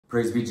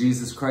Praise be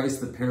Jesus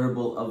Christ. The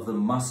parable of the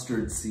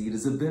mustard seed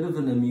is a bit of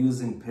an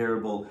amusing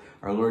parable.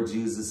 Our Lord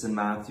Jesus in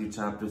Matthew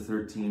chapter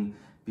 13,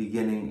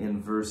 beginning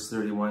in verse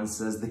 31,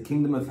 says, "The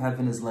kingdom of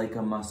heaven is like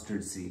a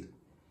mustard seed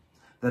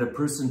that a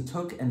person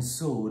took and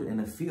sowed in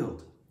a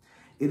field.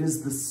 It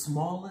is the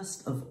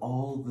smallest of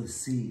all the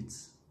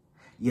seeds,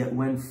 yet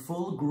when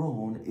full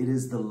grown, it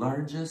is the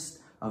largest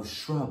of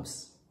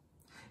shrubs.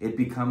 It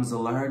becomes a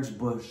large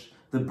bush.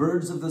 The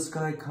birds of the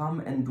sky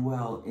come and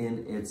dwell in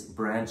its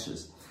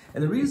branches."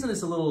 And the reason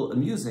it's a little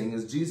amusing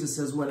is Jesus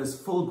says when it's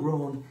full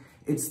grown,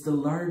 it's the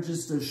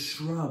largest of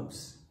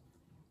shrubs.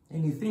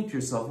 And you think to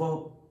yourself,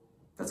 well,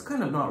 that's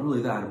kind of not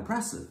really that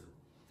impressive.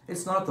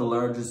 It's not the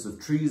largest of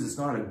trees. It's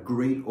not a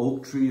great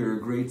oak tree or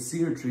a great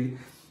cedar tree.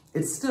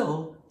 It's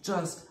still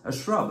just a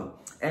shrub.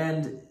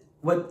 And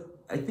what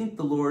I think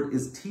the Lord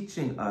is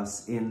teaching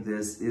us in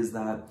this is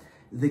that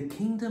the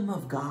kingdom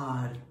of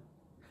God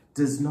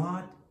does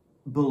not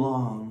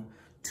belong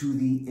to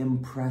the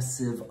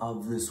impressive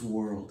of this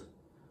world,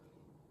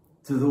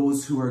 to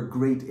those who are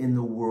great in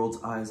the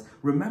world's eyes.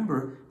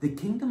 Remember, the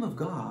kingdom of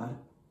God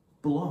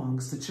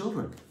belongs to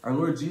children. Our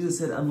Lord Jesus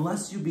said,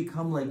 unless you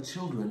become like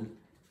children,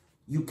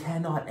 you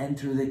cannot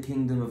enter the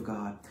kingdom of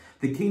God.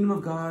 The kingdom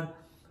of God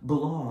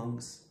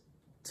belongs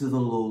to the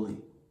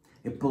lowly.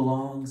 It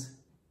belongs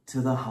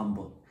to the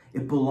humble.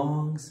 It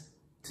belongs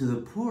to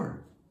the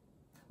poor.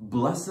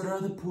 Blessed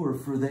are the poor,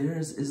 for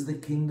theirs is the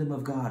kingdom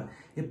of God.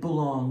 It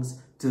belongs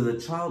to the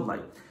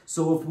childlike.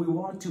 So if we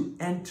want to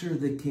enter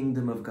the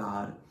kingdom of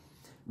God,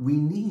 we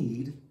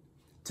need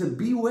to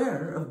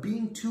beware of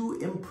being too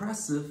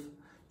impressive,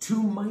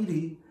 too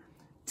mighty,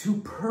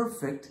 too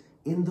perfect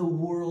in the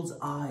world's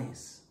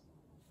eyes.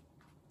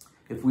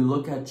 If we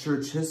look at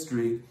church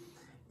history,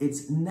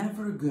 it's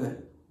never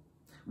good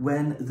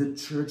when the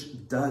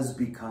church does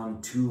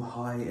become too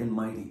high and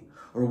mighty,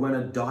 or when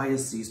a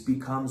diocese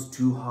becomes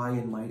too high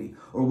and mighty,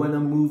 or when a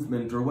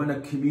movement, or when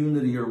a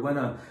community, or when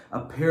a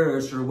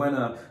parish, or when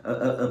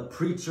a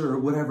preacher, or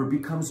whatever,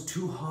 becomes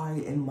too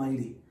high and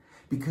mighty.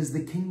 Because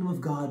the kingdom of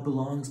God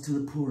belongs to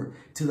the poor,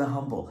 to the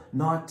humble,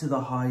 not to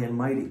the high and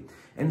mighty.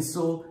 And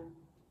so,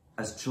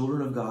 as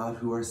children of God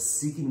who are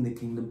seeking the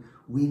kingdom,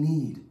 we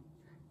need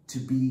to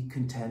be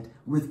content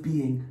with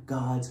being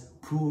God's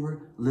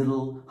poor,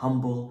 little,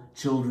 humble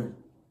children.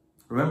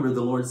 Remember,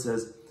 the Lord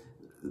says,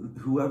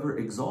 whoever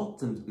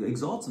exalts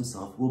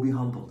himself will be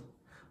humbled,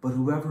 but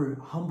whoever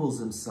humbles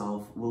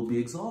himself will be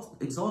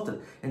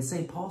exalted. And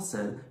St. Paul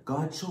said,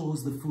 God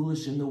chose the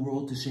foolish in the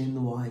world to shame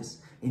the wise,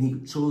 and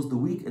he chose the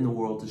weak in the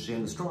world to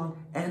shame the strong.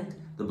 And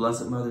the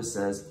Blessed Mother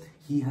says,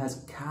 he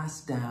has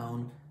cast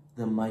down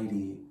the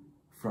mighty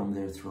from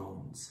their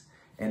thrones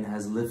and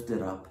has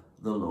lifted up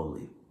the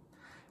lowly.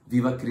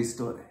 Viva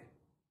Cristo!